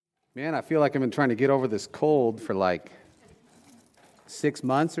Man, I feel like I've been trying to get over this cold for like 6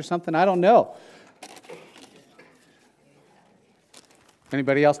 months or something. I don't know.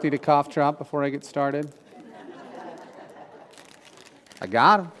 Anybody else need a cough drop before I get started? I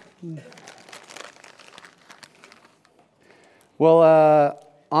got him. Well,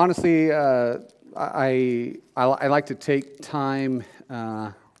 honestly, I like to take time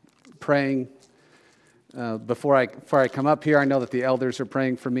praying before I come up here. I know that the elders are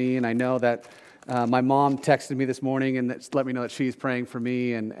praying for me, and I know that my mom texted me this morning and let me know that she's praying for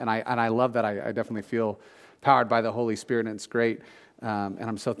me, and I love that. I definitely feel powered by the Holy Spirit, and it's great. And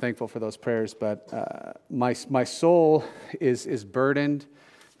I'm so thankful for those prayers. But my soul is burdened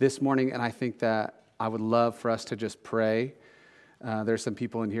this morning, and I think that I would love for us to just pray. There's some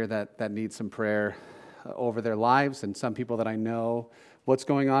people in here that need some prayer over their lives, and some people that I know what's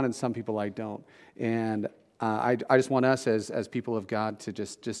going on, and some people I don't. And I just want us as people of God to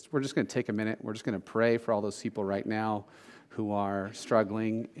we're just going to take a minute. We're just going to pray for all those people right now who are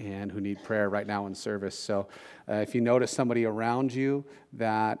struggling and who need prayer right now in service. So if you notice somebody around you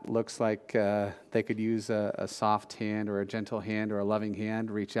that looks like they could use a soft hand or a gentle hand or a loving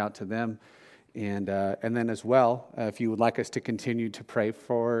hand, reach out to them. And then as well, if you would like us to continue to pray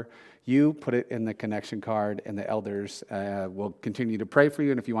for you, put it in the connection card, and the elders will continue to pray for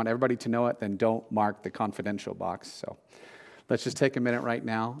you. And if you want everybody to know it, then don't mark the confidential box. So let's just take a minute right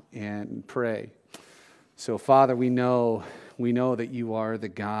now and pray. So Father, we know that you are the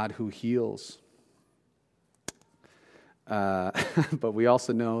God who heals. But we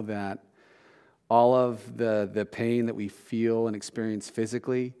also know that all of the pain that we feel and experience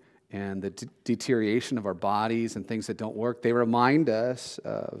physically and the deterioration of our bodies and things that don't work, they remind us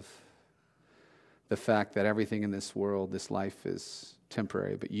of the fact that everything in this world, this life is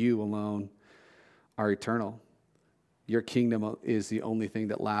temporary, but you alone are eternal. Your kingdom is the only thing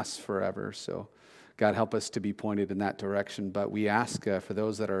that lasts forever. So God, help us to be pointed in that direction. But we ask for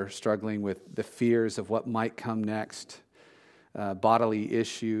those that are struggling with the fears of what might come next, bodily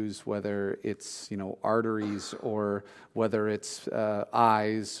issues, whether it's arteries or whether it's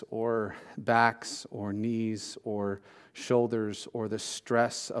eyes or backs or knees or shoulders, or the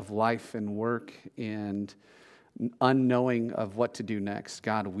stress of life and work and unknowing of what to do next.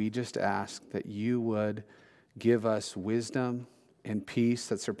 God, we just ask that you would give us wisdom and peace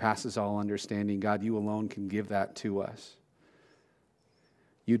that surpasses all understanding. God, you alone can give that to us.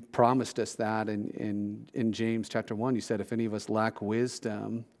 You promised us that in James chapter 1. You said, if any of us lack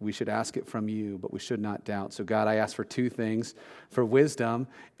wisdom, we should ask it from you, but we should not doubt. So God, I ask for two things, for wisdom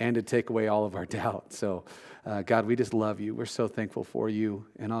and to take away all of our doubt. So God, we just love you. We're so thankful for you.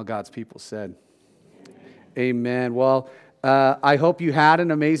 And all God's people said, amen. Well, I hope you had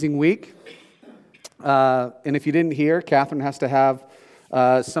an amazing week. And if you didn't hear, Catherine has to have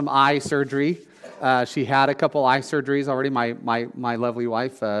some eye surgery. She had a couple eye surgeries already. My lovely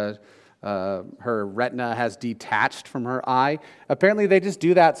wife, her retina has detached from her eye. Apparently, they just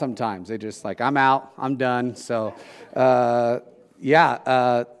do that sometimes. They just like, I'm out, I'm done. So,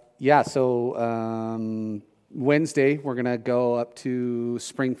 So Wednesday we're gonna go up to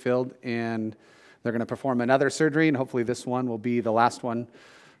Springfield, and they're gonna perform another surgery, and hopefully this one will be the last one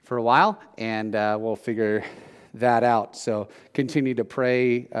for a while, and we'll figure that out. So continue to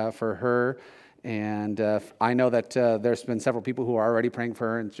pray for her. And I know that there's been several people who are already praying for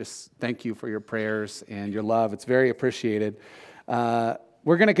her, and just thank you for your prayers and your love. It's very appreciated. We're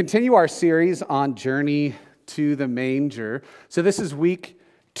going to continue our series on Journey to the Manger. So this is week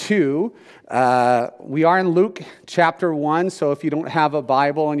 2. We are in Luke chapter 1, so if you don't have a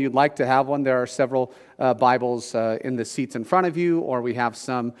Bible and you'd like to have one, there are several Bibles in the seats in front of you, or we have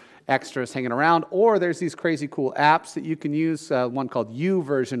some extras hanging around, or there's these crazy cool apps that you can use, one called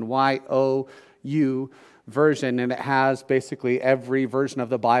YouVersion, Y-O-U version, and it has basically every version of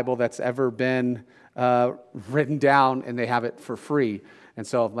the Bible that's ever been written down, and they have it for free. And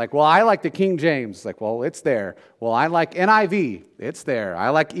so, I like the King James. It's there. Well, I like NIV. It's there. I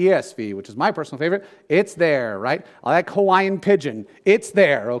like ESV, which is my personal favorite. It's there, right? I like Hawaiian Pidgin. It's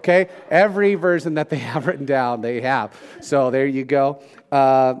there, okay? Every version that they have written down, they have. So there you go.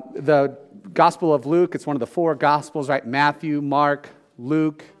 The Gospel of Luke, it's one of the 4 Gospels, right? Matthew, Mark,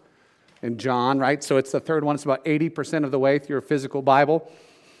 Luke, and John, right? So it's the third one. It's about 80% of the way through your physical Bible,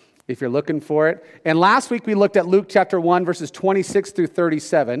 if you're looking for it. And last week we looked at Luke chapter 1, verses 26 through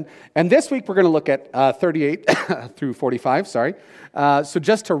 37. And this week we're going to look at 38 through 45, sorry. So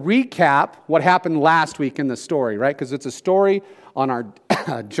just to recap what happened last week in the story, right? Because it's a story on our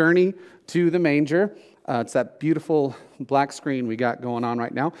journey to the manger. It's that beautiful black screen we got going on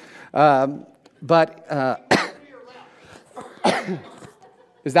right now.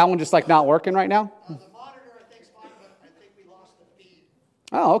 Is that one just like not working right now? The monitor, I think, is fine, but I think we lost the feed.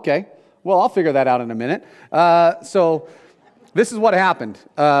 Oh, okay. Well, I'll figure that out in a minute. So this is what happened.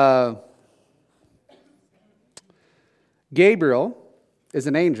 Gabriel is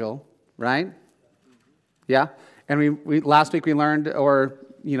an angel, right? Yeah. And we last week we learned, or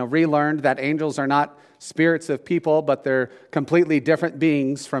relearned, that angels are not spirits of people, but they're completely different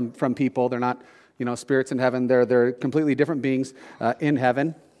beings from people. They're not spirits in heaven. They're completely different beings in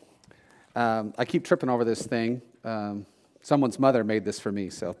heaven. I keep tripping over this thing. Someone's mother made this for me,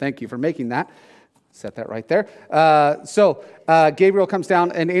 so thank you for making that. Set that right there. So Gabriel comes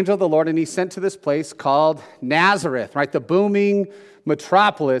down, an angel of the Lord, and he's sent to this place called Nazareth, right? The booming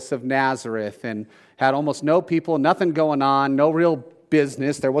metropolis of Nazareth, and had almost no people, nothing going on, no real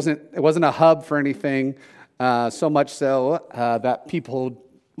business. It wasn't a hub for anything, so much so that people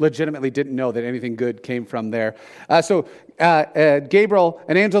legitimately didn't know that anything good came from there. So Gabriel,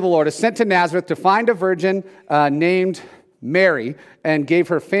 an angel of the Lord, is sent to Nazareth to find a virgin named Mary, and gave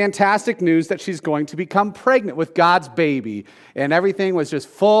her fantastic news that she's going to become pregnant with God's baby. And everything was just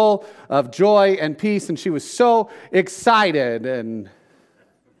full of joy and peace, and she was so excited. And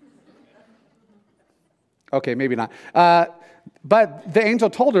okay, maybe not. But the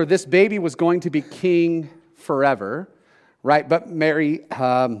angel told her this baby was going to be king forever, right? But Mary,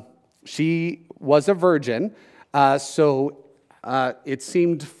 she was a virgin, so it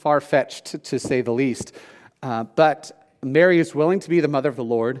seemed far-fetched to say the least. But Mary is willing to be the mother of the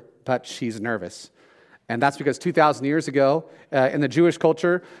Lord, but she's nervous. And that's because 2,000 years ago, in the Jewish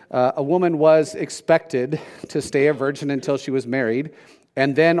culture, a woman was expected to stay a virgin until she was married,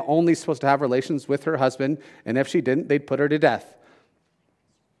 and then only supposed to have relations with her husband, and if she didn't, they'd put her to death.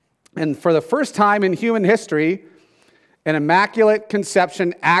 And for the first time in human history, an immaculate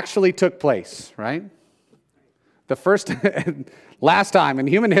conception actually took place, right? The first, last time in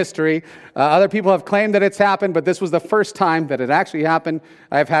human history. Other people have claimed that it's happened, but this was the first time that it actually happened.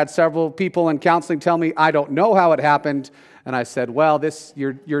 I've had several people in counseling tell me, I don't know how it happened. And I said, well,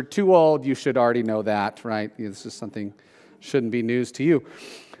 you're too old. You should already know that, right? This is something shouldn't be news to you.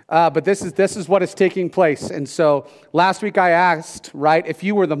 But this is what is taking place. And so last week I asked, right, if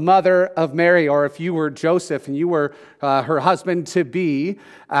you were the mother of Mary, or if you were Joseph and you were her husband-to-be,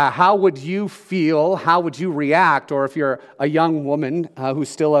 how would you feel? How would you react? Or if you're a young woman who's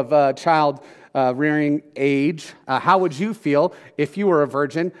still of child rearing age, how would you feel if you were a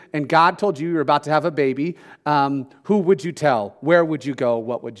virgin and God told you were about to have a baby? Who would you tell? Where would you go?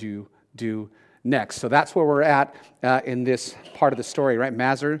 What would you do next? So that's where we're at in this part of the story, right?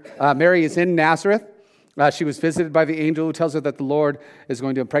 Mary is in Nazareth. She was visited by the angel who tells her that the Lord is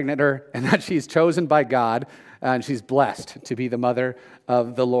going to impregnate her and that she's chosen by God and she's blessed to be the mother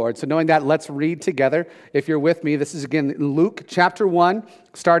of the Lord. So knowing that, let's read together. If you're with me, this is again Luke chapter 1,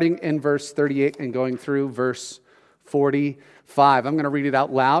 starting in verse 38 and going through verse 45. I'm going to read it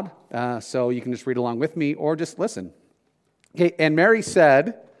out loud, so you can just read along with me or just listen. Okay, and Mary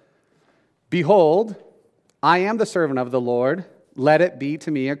said, "Behold, I am the servant of the Lord. Let it be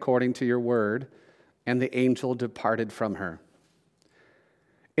to me according to your word." And the angel departed from her.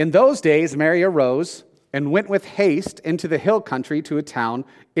 In those days, Mary arose and went with haste into the hill country to a town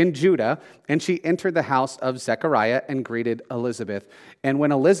in Judah, and she entered the house of Zechariah and greeted Elizabeth. And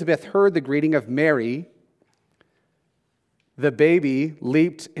when Elizabeth heard the greeting of Mary, the baby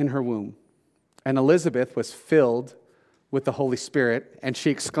leaped in her womb. And Elizabeth was filled with the Holy Spirit, and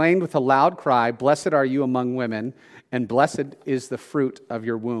she exclaimed with a loud cry, "Blessed are you among women, and blessed is the fruit of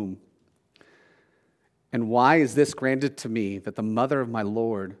your womb. And why is this granted to me, that the mother of my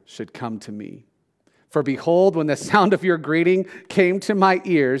Lord should come to me? For behold, when the sound of your greeting came to my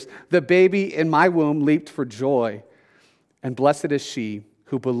ears, the baby in my womb leaped for joy. And blessed is she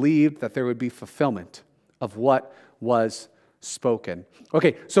who believed that there would be fulfillment of what was spoken."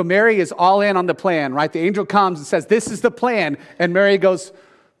 Okay, so Mary is all in on the plan, right? The angel comes and says, "This is the plan." And Mary goes,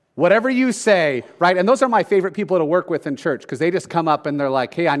 "Whatever you say," right? And those are my favorite people to work with in church, because they just come up and they're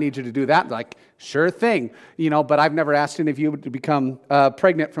like, "Hey, I need you to do that." Like, "Sure thing," but I've never asked any of you to become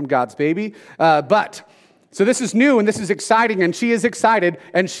pregnant from God's baby. So this is new and this is exciting, and she is excited,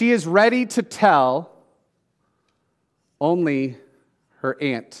 and she is ready to tell only her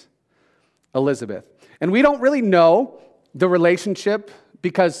aunt, Elizabeth. And we don't really know the relationship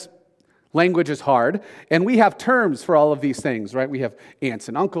because language is hard, and we have terms for all of these things, right? We have aunts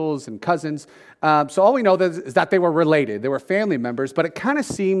and uncles and cousins. So all we know is that they were related. They were family members, but it kind of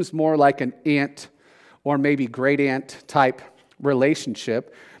seems more like an aunt or maybe great aunt type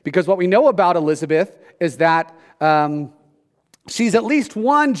relationship, because what we know about Elizabeth is that she's at least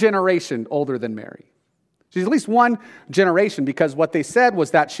one generation older than Mary. She's at least one generation, because what they said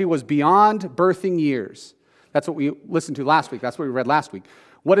was that she was beyond birthing years. That's what we listened to last week. That's what we read last week.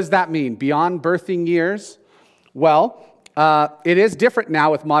 What does that mean, beyond birthing years? Well, it is different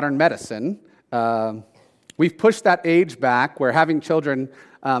now with modern medicine. We've pushed that age back where having children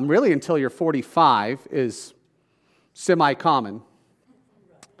really until you're 45 is semi-common,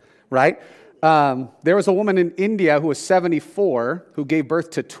 right? There was a woman in India who was 74 who gave birth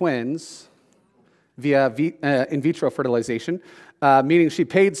to twins via in vitro fertilization, meaning she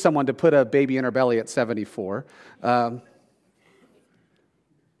paid someone to put a baby in her belly at 74.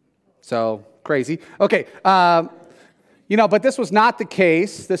 So crazy. Okay, but this was not the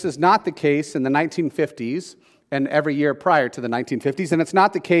case. This is not the case in the 1950s and every year prior to the 1950s, and it's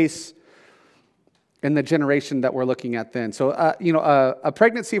not the case in the generation that we're looking at then. So, a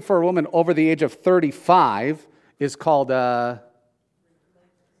pregnancy for a woman over the age of 35 is called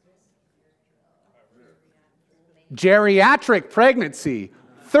geriatric pregnancy.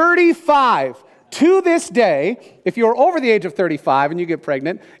 35. To this day, if you're over the age of 35 and you get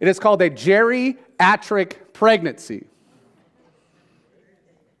pregnant, it is called a geriatric pregnancy.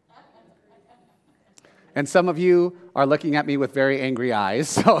 And some of you are looking at me with very angry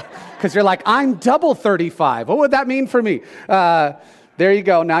eyes, because you're like, I'm double 35. What would that mean for me? There you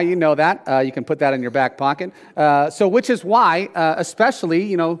go. Now you know that. You can put that in your back pocket. Which is why,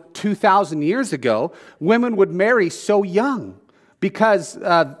 especially 2,000 years ago, women would marry so young, because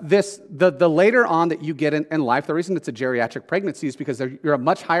the later on that you get in life, the reason it's a geriatric pregnancy is because you're at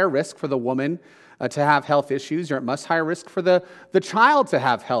much higher risk for the woman to have health issues. You're at much higher risk for the child to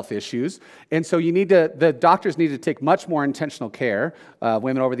have health issues. And so the doctors need to take much more intentional care,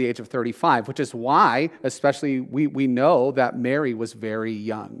 women over the age of 35, which is why, especially, we know that Mary was very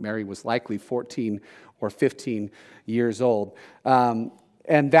young. Mary was likely 14 or 15 years old.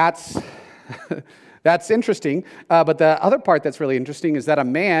 And that's that's interesting. But the other part that's really interesting is that a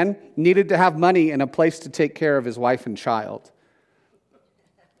man needed to have money and a place to take care of his wife and child.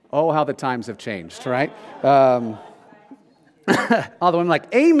 Oh, how the times have changed, right? All the women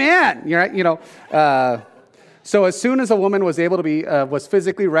like, amen. So as soon as a woman was able to be, was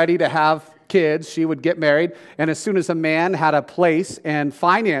physically ready to have kids, she would get married. And as soon as a man had a place and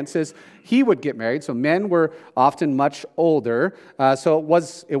finances, he would get married. So men were often much older. So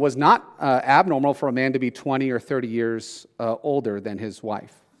it was not abnormal for a man to be 20 or 30 years older than his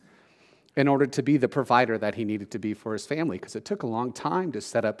wife, in order to be the provider that he needed to be for his family, because it took a long time to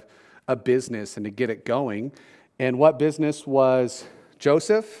set up a business and to get it going. And what business was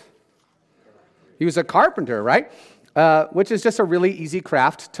Joseph? He was a carpenter, right? Which is just a really easy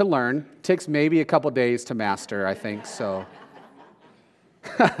craft to learn. Takes maybe a couple days to master, I think, so.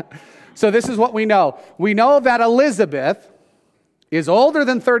 So this is what we know. We know that Elizabeth is older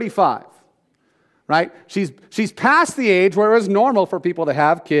than 35. Right? She's past the age where it was normal for people to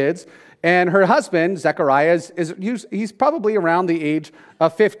have kids. And her husband, Zechariah, he's probably around the age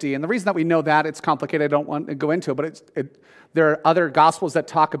of 50. And the reason that we know that, it's complicated, I don't want to go into it, but there are other gospels that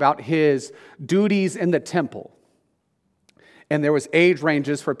talk about his duties in the temple. And there was age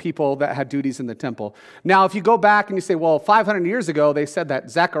ranges for people that had duties in the temple. Now, if you go back and you say, well, 500 years ago, they said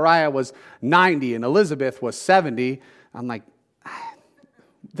that Zechariah was 90 and Elizabeth was 70. I'm like,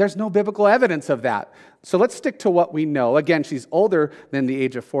 there's no biblical evidence of that. So let's stick to what we know. Again, she's older than the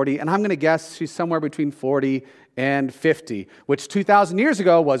age of 40, and I'm going to guess she's somewhere between 40 and 50, which 2,000 years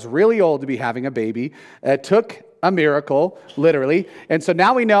ago was really old to be having a baby. It took a miracle, literally. And so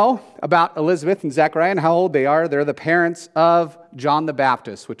now we know about Elizabeth and Zechariah and how old they are. They're the parents of John the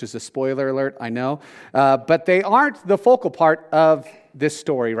Baptist, which is a spoiler alert, I know. But they aren't the focal part of this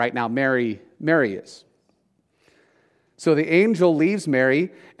story right now. Mary is. So the angel leaves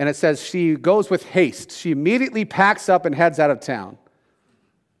Mary, and it says she goes with haste. She immediately packs up and heads out of town.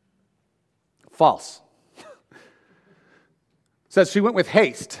 False. It says she went with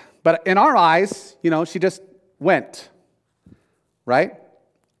haste. But in our eyes, she just went. Right?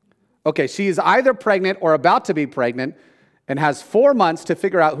 Okay, she is either pregnant or about to be pregnant and has 4 months to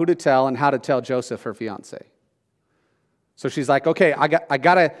figure out who to tell and how to tell Joseph, her fiance. So she's like, okay, I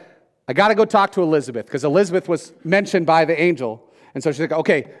got to go talk to Elizabeth, because Elizabeth was mentioned by the angel. And so she's like,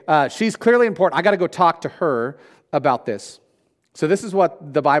 okay, she's clearly important. I got to go talk to her about this. So this is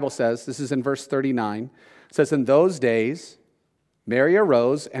what the Bible says. This is in verse 39. It says, in those days, Mary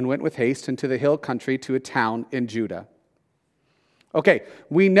arose and went with haste into the hill country to a town in Judah. Okay,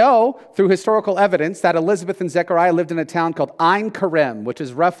 we know through historical evidence that Elizabeth and Zechariah lived in a town called Ein Karem, which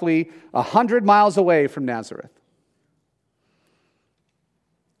is roughly 100 miles away from Nazareth.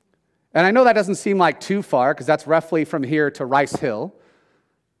 And I know that doesn't seem like too far, because that's roughly from here to Rice Hill,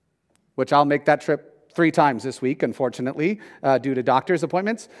 which I'll make that trip 3 times this week, unfortunately, due to doctor's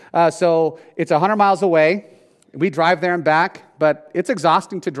appointments. So it's 100 miles away. We drive there and back, but it's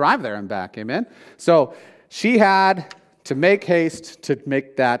exhausting to drive there and back, amen? So she had to make haste to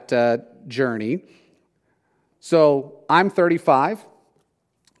make that journey. So I'm 35.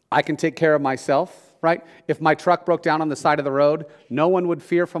 I can take care of myself, right? If my truck broke down on the side of the road, no one would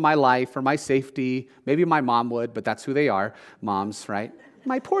fear for my life or my safety. Maybe my mom would, but that's who they are, moms, right?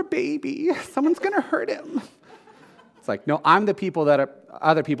 My poor baby, someone's going to hurt him. It's like, no, I'm the people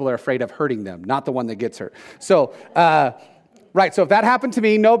other people are afraid of hurting them, not the one that gets hurt. So, right, so if that happened to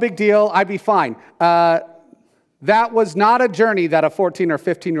me, no big deal, I'd be fine. That was not a journey that a 14 or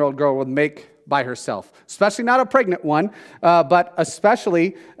 15-year-old girl would make by herself, especially not a pregnant one, but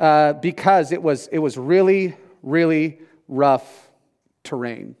especially because it was really, really rough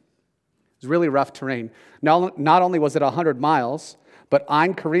terrain. It was really rough terrain. Not only was it 100 miles, but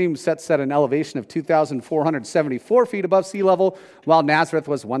Ein Karim sets at an elevation of 2,474 feet above sea level, while Nazareth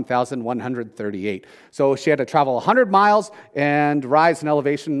was 1,138. So she had to travel 100 miles and rise in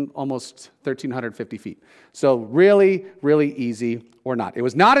elevation almost 1,350 feet. So really, really easy or not. It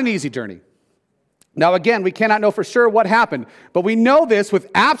was not an easy journey. Now again, we cannot know for sure what happened, but we know this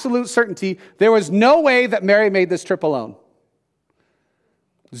with absolute certainty. There was no way that Mary made this trip alone.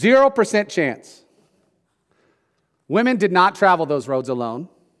 0% chance. Women did not travel those roads alone.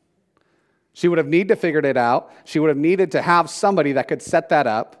 She would have needed to figure it out. She would have needed to have somebody that could set that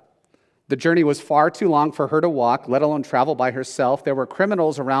up. The journey was far too long for her to walk, let alone travel by herself. There were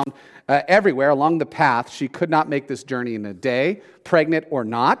criminals around everywhere along the path. She could not make this journey in a day, pregnant or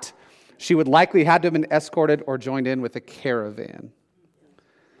not. She would likely had to have been escorted or joined in with a caravan,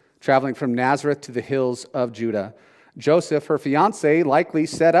 traveling from Nazareth to the hills of Judah. Joseph, her fiancé, likely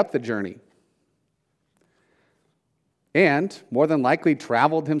set up the journey and more than likely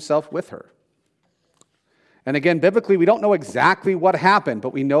traveled himself with her. And again, biblically, we don't know exactly what happened,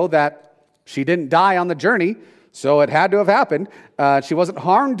 but we know that she didn't die on the journey, so it had to have happened. She wasn't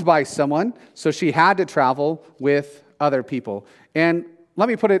harmed by someone, so she had to travel with other people. And let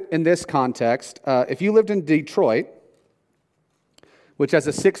me put it in this context. If you lived in Detroit, which has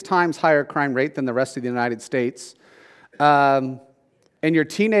a 6 times higher crime rate than the rest of the United States, and your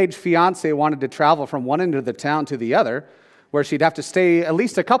teenage fiance wanted to travel from one end of the town to the other, where she'd have to stay at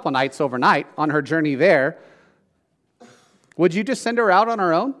least a couple nights overnight on her journey there, would you just send her out on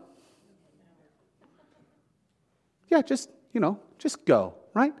her own? Yeah, just go,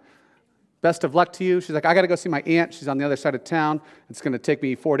 right? Best of luck to you. She's like, I got to go see my aunt. She's on the other side of town. It's going to take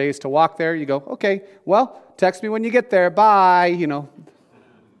me 4 days to walk there. You go, okay, well, text me when you get there. Bye,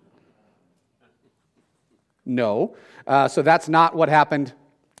 No. So that's not what happened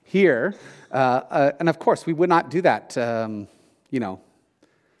here. And of course, we would not do that.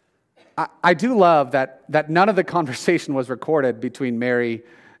 I do love that none of the conversation was recorded between Mary,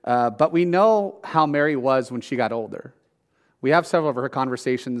 but we know how Mary was when she got older. We have several of her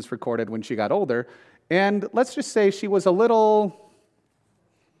conversations recorded when she got older, and let's just say she was a little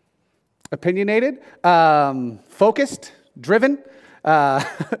opinionated, focused, driven,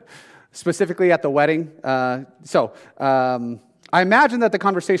 specifically at the wedding. So I imagine that the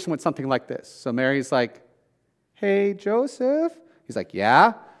conversation went something like this. So Mary's like, hey, Joseph. He's like,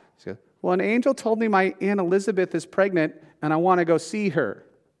 yeah. She goes, well, an angel told me my Aunt Elizabeth is pregnant, and I want to go see her.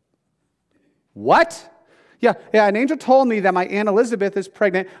 What? Yeah, an angel told me that my Aunt Elizabeth is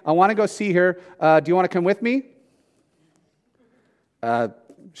pregnant. I want to go see her. Do you want to come with me?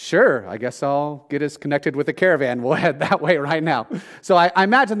 Sure, I guess I'll get us connected with a caravan. We'll head that way right now. So I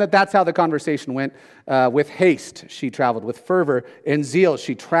imagine that's how the conversation went. With haste, she traveled. With fervor and zeal,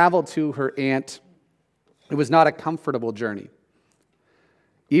 she traveled to her aunt. It was not a comfortable journey.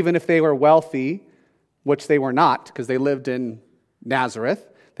 Even if they were wealthy, which they were not, because they lived in Nazareth,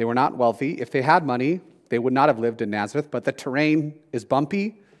 they were not wealthy. If they had money, they would not have lived in Nazareth, but the terrain is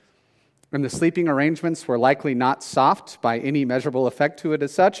bumpy, and the sleeping arrangements were likely not soft by any measurable effect to it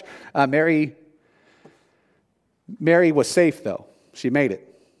as such. Mary was safe, though. She made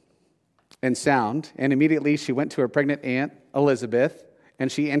it and sound, and immediately she went to her pregnant aunt, Elizabeth,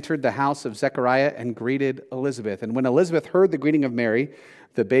 and she entered the house of Zechariah and greeted Elizabeth. And when Elizabeth heard the greeting of Mary,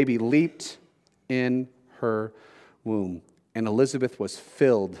 the baby leaped in her womb, and Elizabeth was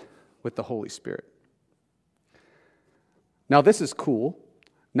filled with the Holy Spirit. Now, this is cool,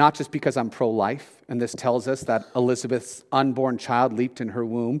 not just because I'm pro-life, and this tells us that Elizabeth's unborn child leaped in her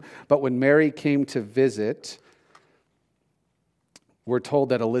womb, but when Mary came to visit, we're told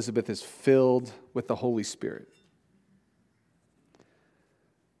that Elizabeth is filled with the Holy Spirit,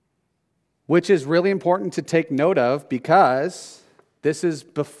 which is really important to take note of because This is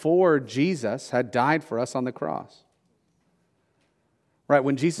before Jesus had died for us on the cross. Right,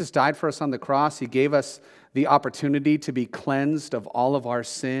 when Jesus died for us on the cross, he gave us the opportunity to be cleansed of all of our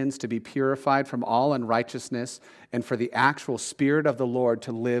sins, to be purified from all unrighteousness, and for the actual Spirit of the Lord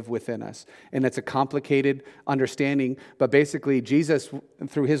to live within us. And it's a complicated understanding, but basically Jesus,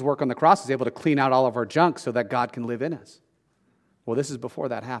 through his work on the cross, is able to clean out all of our junk so that God can live in us. Well, this is before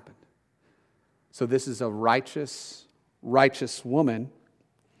that happened. So this is a righteous woman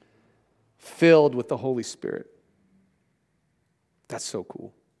filled with the Holy Spirit. That's so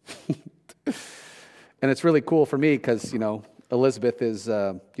cool. And it's really cool for me because, Elizabeth is,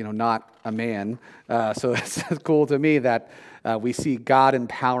 not a man. So it's cool to me that we see God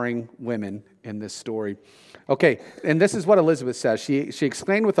empowering women in this story. Okay, and this is what Elizabeth says. She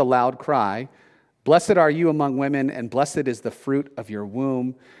exclaimed with a loud cry, "Blessed are you among women, and blessed is the fruit of your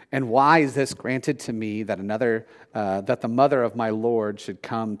womb. And why is this granted to me that the mother of my Lord should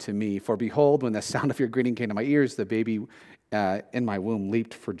come to me? For behold, when the sound of your greeting came to my ears, the baby in my womb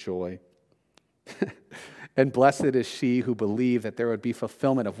leaped for joy. And blessed is she who believed that there would be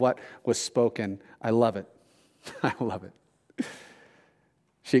fulfillment of what was spoken." I love it. I love it.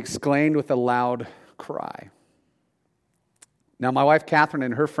 She exclaimed with a loud cry. Now, my wife Catherine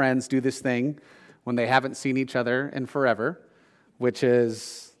and her friends do this thing when they haven't seen each other in forever, which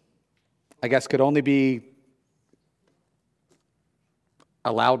is, I guess, could only be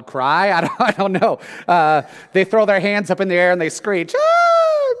a loud cry. I don't know. They throw their hands up in the air and they screech,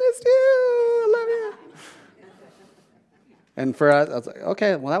 "I missed you, I love you." And for us, I was like,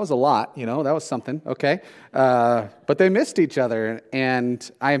 okay, well, that was a lot, that was something, okay. But they missed each other, and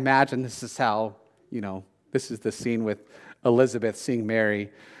I imagine this is how, this is the scene with Elizabeth seeing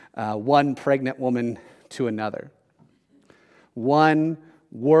Mary, one pregnant woman to another. One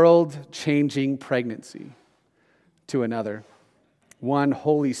world-changing pregnancy to another. One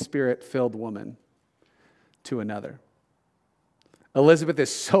Holy Spirit-filled woman to another. Elizabeth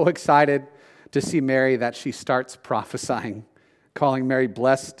is so excited to see Mary that she starts prophesying, calling Mary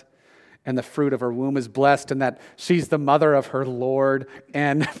blessed, and the fruit of her womb is blessed, and that she's the mother of her Lord,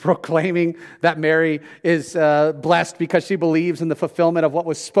 and proclaiming that Mary is blessed because she believes in the fulfillment of what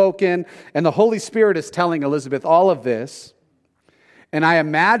was spoken. And the Holy Spirit is telling Elizabeth all of this. And I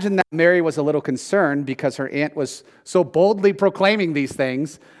imagine that Mary was a little concerned because her aunt was so boldly proclaiming these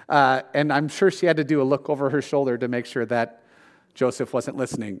things. And I'm sure she had to do a look over her shoulder to make sure that Joseph wasn't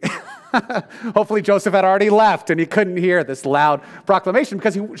listening. Hopefully Joseph had already left and he couldn't hear this loud proclamation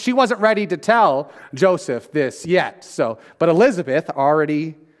because she wasn't ready to tell Joseph this yet. But Elizabeth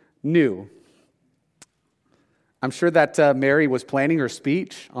already knew. I'm sure that Mary was planning her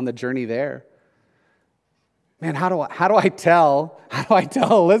speech on the journey there. Man, how do I tell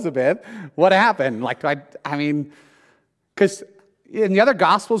Elizabeth what happened? Because in the other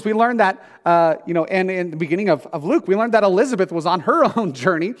Gospels, we learned that, and in the beginning of Luke, we learned that Elizabeth was on her own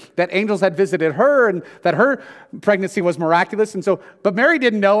journey, that angels had visited her, and that her pregnancy was miraculous. But Mary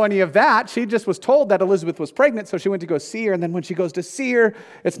didn't know any of that. She just was told that Elizabeth was pregnant, so she went to go see her. And then when she goes to see her,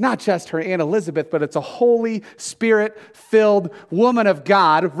 it's not just her Aunt Elizabeth, but it's a Holy Spirit-filled woman of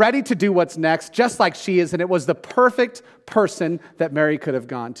God, ready to do what's next, just like she is. And it was the perfect person that Mary could have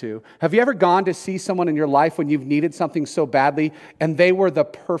gone to. Have you ever gone to see someone in your life when you've needed something so badly and they were the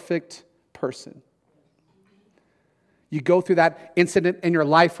perfect person? You go through that incident in your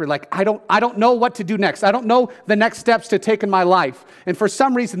life where you're like, I don't know what to do next. I don't know the next steps to take in my life. And for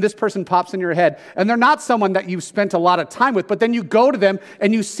some reason, this person pops in your head. And they're not someone that you've spent a lot of time with, but then you go to them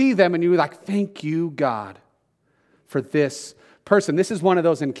and you see them and you're like, thank you, God, for this person. This is one of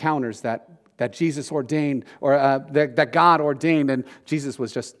those encounters that Jesus ordained, or that God ordained, and Jesus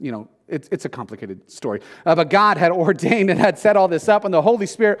was just, it's a complicated story. But God had ordained and had set all this up, and the Holy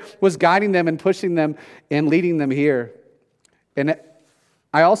Spirit was guiding them and pushing them and leading them here. And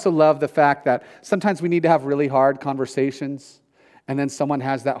I also love the fact that sometimes we need to have really hard conversations, and then someone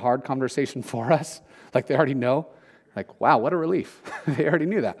has that hard conversation for us, like they already know. Like, wow, what a relief. They already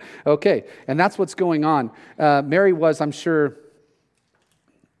knew that. Okay, and that's what's going on. Mary was, I'm sure,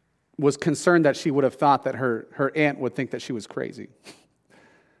 was concerned that she would have thought that her aunt would think that she was crazy.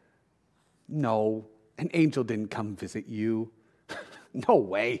 No, an angel didn't come visit you. No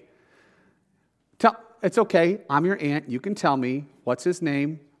way. It's okay. I'm your aunt. You can tell me. What's his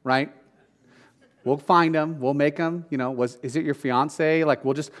name, right? We'll find him. We'll make him, is it your fiance? Like,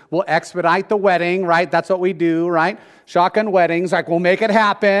 we'll expedite the wedding, right? That's what we do, right? Shotgun weddings, like, we'll make it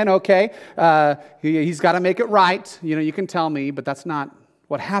happen, okay? He's got to make it right. You can tell me, but that's not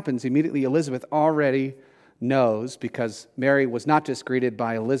what happens. Immediately, Elizabeth already knows, because Mary was not just greeted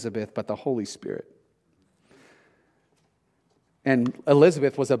by Elizabeth, but the Holy Spirit. And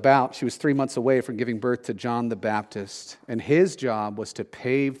Elizabeth she was 3 months away from giving birth to John the Baptist. And his job was to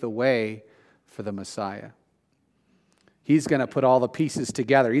pave the way for the Messiah. He's going to put all the pieces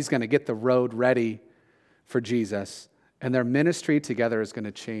together. He's going to get the road ready for Jesus. And their ministry together is going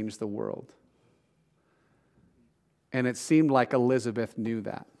to change the world. And it seemed like Elizabeth knew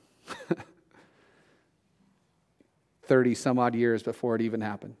that. 30 some odd years before it even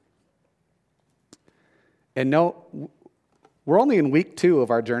happened. And no, we're only in week 2 of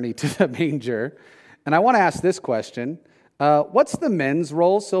our journey to the manger. And I want to ask this question. What's the men's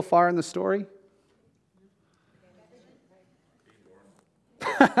role so far in the story?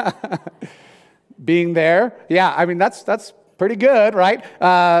 Being there. Yeah, I mean, that's pretty good, right?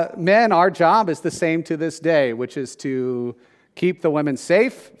 Men, our job is the same to this day, which is to keep the women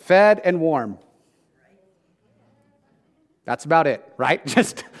safe, fed, and warm. That's about it, right?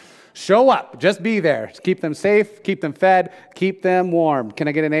 Just show up. Just be there. Just keep them safe, keep them fed, keep them warm. Can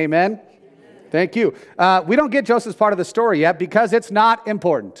I get an amen? Amen. Thank you. We don't get Joseph's part of the story yet because it's not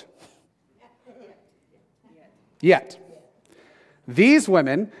important. Yet. These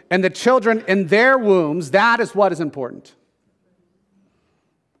women and the children in their wombs, that is what is important.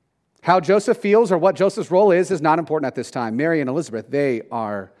 How Joseph feels or what Joseph's role is not important at this time. Mary and Elizabeth, they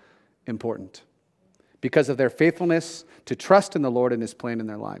are important because of their faithfulness to trust in the Lord and His plan in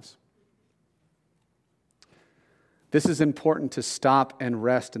their lives. This is important to stop and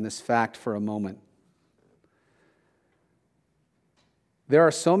rest in this fact for a moment. There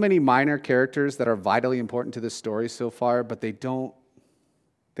are so many minor characters that are vitally important to this story so far, but they don't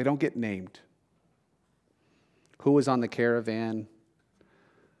get named. Who was on the caravan?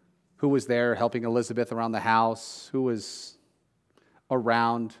 Who was there helping Elizabeth around the house? Who was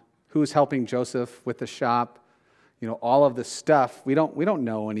around? Who was helping Joseph with the shop? All of the stuff. We don't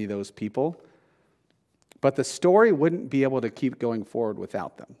know any of those people. But the story wouldn't be able to keep going forward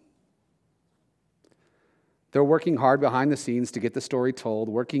without them. They're working hard behind the scenes to get the story told,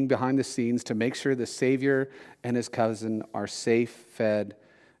 working behind the scenes to make sure the Savior and His cousin are safe, fed,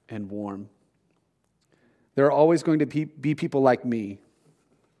 and warm. There are always going to be people like me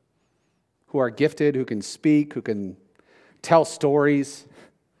who are gifted, who can speak, who can tell stories.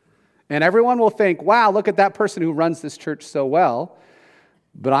 And everyone will think, wow, look at that person who runs this church so well.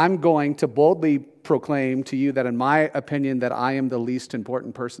 But I'm going to boldly proclaim to you that in my opinion that I am the least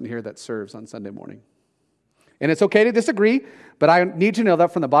important person here that serves on Sunday morning. And it's okay to disagree, but I need you to know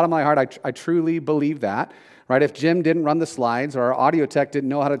that from the bottom of my heart, I truly believe that. Right? If Jim didn't run the slides or our audio tech didn't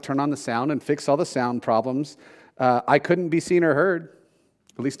know how to turn on the sound and fix all the sound problems, I couldn't be seen or heard,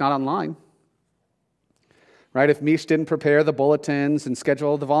 at least not online. Right? If Mish didn't prepare the bulletins and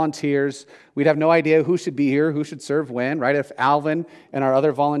schedule the volunteers, we'd have no idea who should be here, who should serve when. Right? If Alvin and our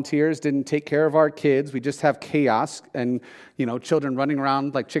other volunteers didn't take care of our kids, we just have chaos and children running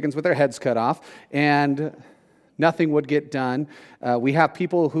around like chickens with their heads cut off, and nothing would get done. We have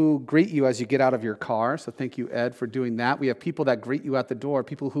people who greet you as you get out of your car, so thank you, Ed, for doing that. We have people that greet you at the door,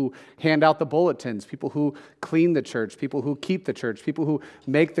 people who hand out the bulletins, people who clean the church, people who keep the church, people who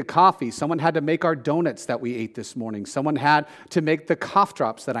make the coffee. Someone had to make our donuts that we ate this morning. Someone had to make the cough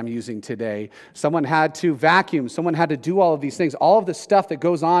drops that I'm using today. Someone had to vacuum. Someone had to do all of these things, all of the stuff that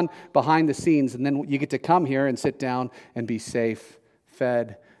goes on behind the scenes, and then you get to come here and sit down and be safe,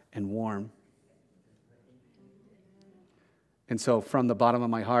 fed, and warm. And so from the bottom of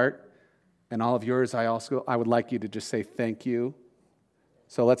my heart and all of yours, I would like you to just say thank you.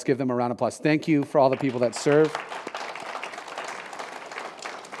 So let's give them a round of applause. Thank you for all the people that serve.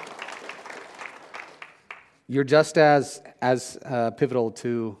 You're just as pivotal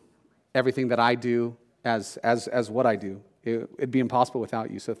to everything that I do as what I do. It'd be impossible without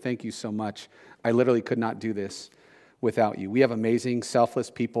you. So thank you so much. I literally could not do this without you. We have amazing,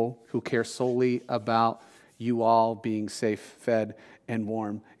 selfless people who care solely about you all being safe, fed, and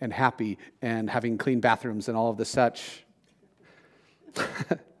warm, and happy, and having clean bathrooms and all of the such.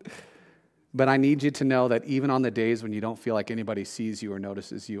 But I need you to know that even on the days when you don't feel like anybody sees you or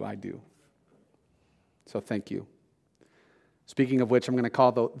notices you, I do. So thank you. Speaking of which, I'm going to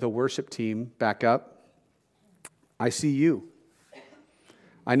call the worship team back up. I see you.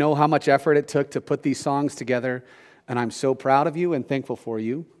 I know how much effort it took to put these songs together, and I'm so proud of you and thankful for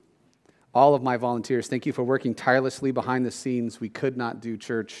you. All of my volunteers, thank you for working tirelessly behind the scenes. We could not do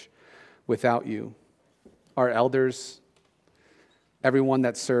church without you. Our elders, everyone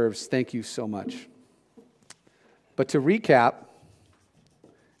that serves, thank you so much. But to recap,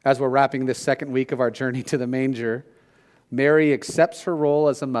 as we're wrapping this second week of our journey to the manger, Mary accepts her role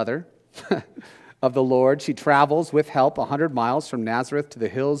as a mother of the Lord. She travels with help 100 miles from Nazareth to the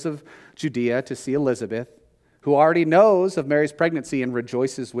hills of Judea to see Elizabeth, who already knows of Mary's pregnancy and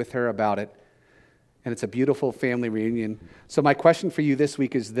rejoices with her about it. And it's a beautiful family reunion. So my question for you this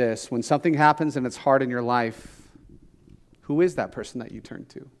week is this. When something happens and it's hard in your life, who is that person that you turn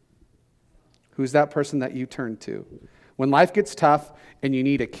to? Who's that person that you turn to? When life gets tough and you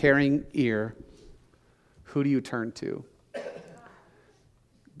need a caring ear, who do you turn to?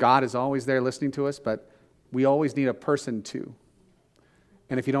 God is always there listening to us, but we always need a person too.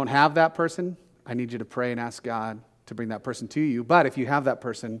 And if you don't have that person, I need you to pray and ask God to bring that person to you. But if you have that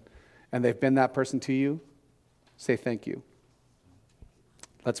person and they've been that person to you, say thank you.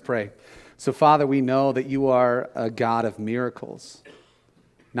 Let's pray. So, Father, we know that you are a God of miracles,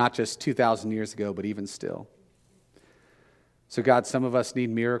 not just 2,000 years ago, but even still. So, God, some of us need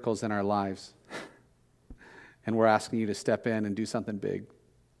miracles in our lives, and we're asking you to step in and do something big.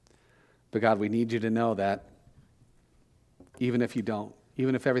 But, God, we need you to know that even if you don't,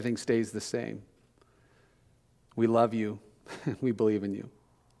 even if everything stays the same, we love you, we believe in you.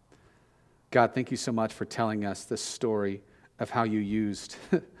 God, thank you so much for telling us this story of how you used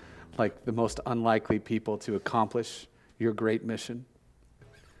like the most unlikely people to accomplish your great mission.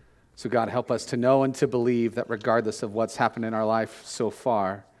 So God, help us to know and to believe that regardless of what's happened in our life so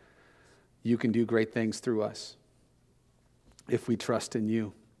far, you can do great things through us if we trust in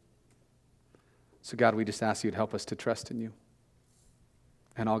you. So God, we just ask you to help us to trust in you.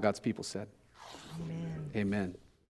 And all God's people said, Amen. Amen.